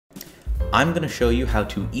I'm going to show you how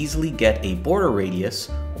to easily get a border radius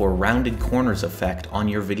or rounded corners effect on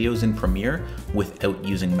your videos in Premiere without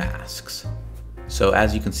using masks. So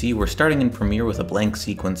as you can see, we're starting in Premiere with a blank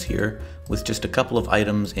sequence here with just a couple of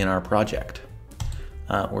items in our project.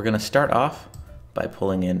 We're going to start off by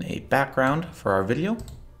pulling in a background for our video,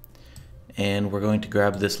 and we're going to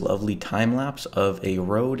grab this lovely time lapse of a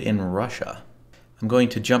road in Russia. I'm going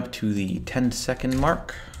to jump to the 10-second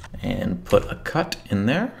mark and put a cut in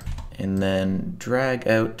there, and then drag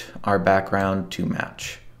out our background to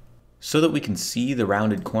match. So that we can see the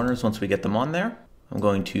rounded corners once we get them on there, I'm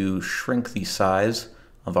going to shrink the size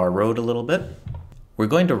of our road a little bit. We're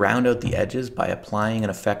going to round out the edges by applying an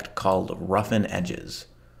effect called Roughen Edges.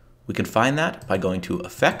 We can find that by going to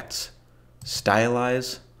Effects,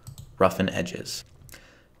 Stylize, Roughen Edges.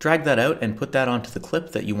 Drag that out and put that onto the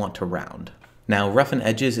clip that you want to round. Now, Roughen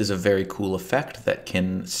Edges is a very cool effect that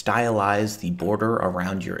can stylize the border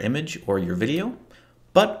around your image or your video,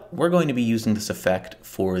 but we're going to be using this effect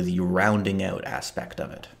for the rounding out aspect of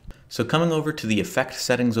it. So coming over to the effect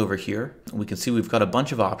settings over here, we can see we've got a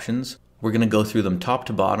bunch of options. We're going to go through them top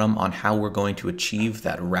to bottom on how we're going to achieve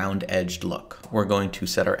that round edged look. We're going to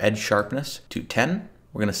set our edge sharpness to 10.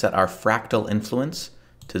 We're going to set our fractal influence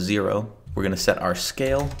to 0. We're going to set our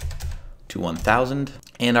scale to 1000,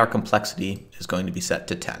 and our complexity is going to be set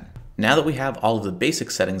to 10. Now that we have all of the basic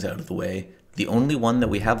settings out of the way, the only one that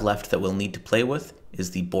we have left that we'll need to play with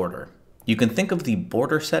is the border. You can think of the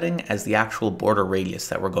border setting as the actual border radius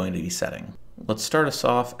that we're going to be setting. Let's start us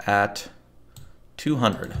off at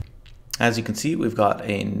 200. As you can see, we've got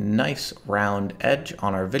a nice round edge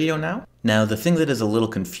on our video now. Now, the thing that is a little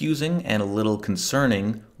confusing and a little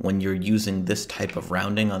concerning when you're using this type of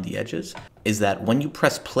rounding on the edges is that when you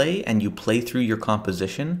press play and you play through your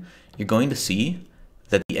composition, you're going to see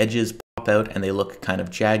that the edges pop out and they look kind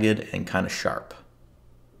of jagged and kind of sharp.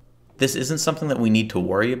 This isn't something that we need to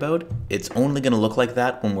worry about. It's only going to look like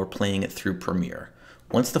that when we're playing it through Premiere.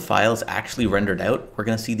 Once the file is actually rendered out, we're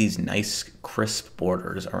going to see these nice crisp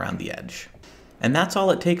borders around the edge. And that's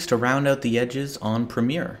all it takes to round out the edges on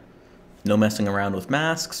Premiere. No messing around with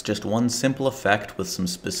masks, just one simple effect with some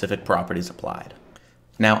specific properties applied.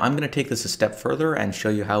 Now I'm going to take this a step further and show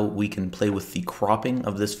you how we can play with the cropping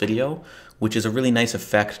of this video, which is a really nice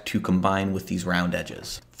effect to combine with these round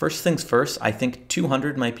edges. First things first, I think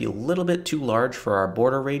 200 might be a little bit too large for our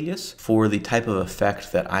border radius for the type of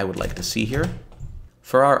effect that I would like to see here.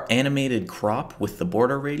 For our animated crop with the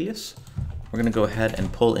border radius, we're going to go ahead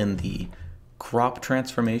and pull in the crop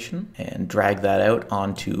transformation and drag that out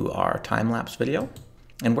onto our time-lapse video.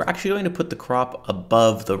 And we're actually going to put the crop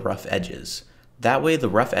above the rough edges. That way the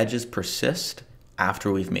rough edges persist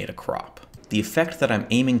after we've made a crop. The effect that I'm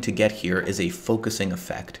aiming to get here is a focusing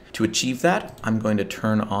effect. To achieve that, I'm going to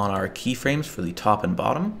turn on our keyframes for the top and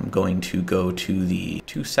bottom. I'm going to go to the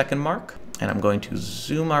 2-second mark, and I'm going to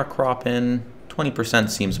zoom our crop in. 20%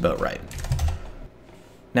 seems about right.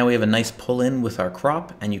 Now we have a nice pull in with our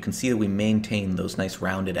crop, and you can see that we maintain those nice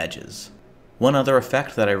rounded edges. One other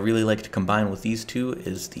effect that I really like to combine with these two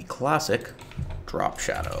is the classic drop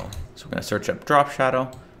shadow. So we're going to search up drop shadow,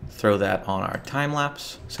 throw that on our time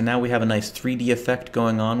lapse. So now we have a nice 3D effect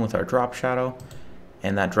going on with our drop shadow,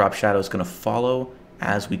 and that drop shadow is going to follow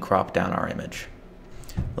as we crop down our image.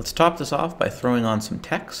 Let's top this off by throwing on some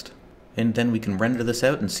text, and then we can render this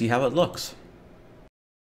out and see how it looks.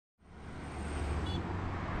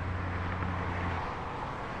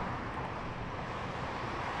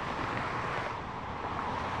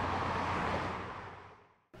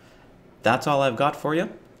 That's all I've got for you.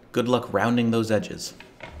 Good luck rounding those edges.